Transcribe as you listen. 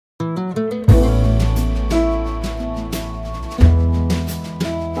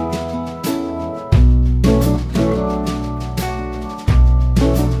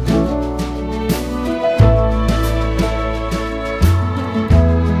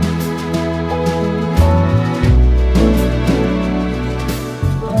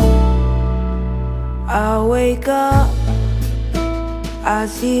I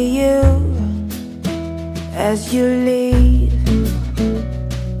see you as you leave.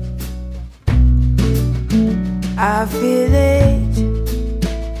 I feel it,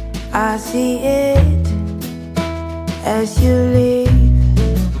 I see it as you leave.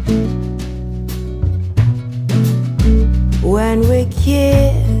 When we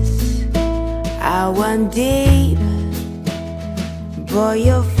kiss, I went deep, but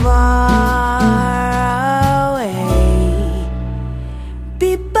you're far away.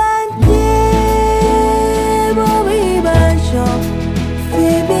 Bibanke, Bibanke,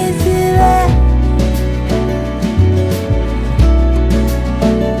 Fibisile.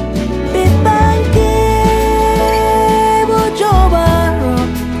 Bibanke, Bojobaro,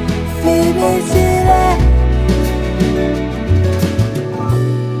 Fibisile.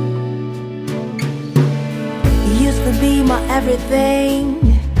 You used to be my everything.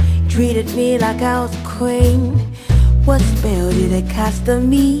 Treated me like I was a queen. What spell did it cast on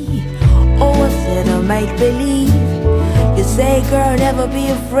me? Or was it a make-believe? You say, girl, never be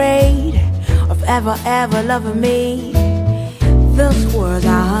afraid of ever, ever loving me. Those words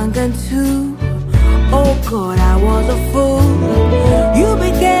I hung on to. Oh God, I was a fool. You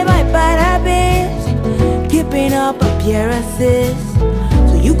became my bad habit, keeping up appearances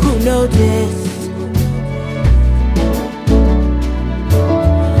so you could notice.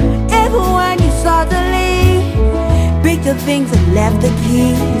 Suddenly, picked the things and left the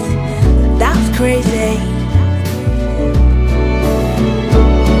keys. That's crazy.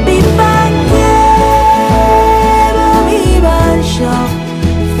 Bibanke, Bibanke,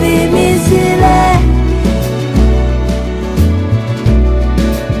 Fimisile.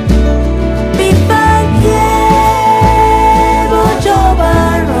 Bibanke,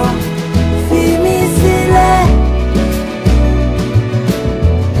 Bojobaro, Fimisile.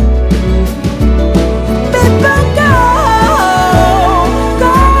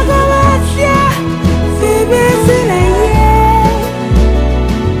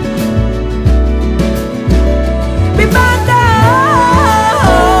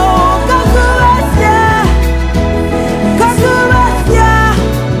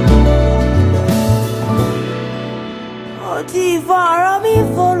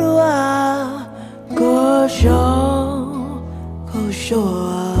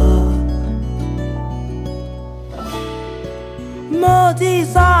 Moti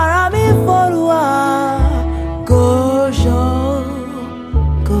Sara mi forua, go show,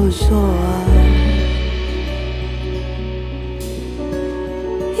 go show.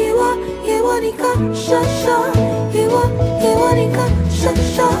 Iwa nika sha sha, Iwa nika sha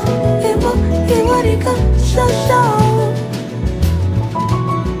sha, Iwa nika sha sha.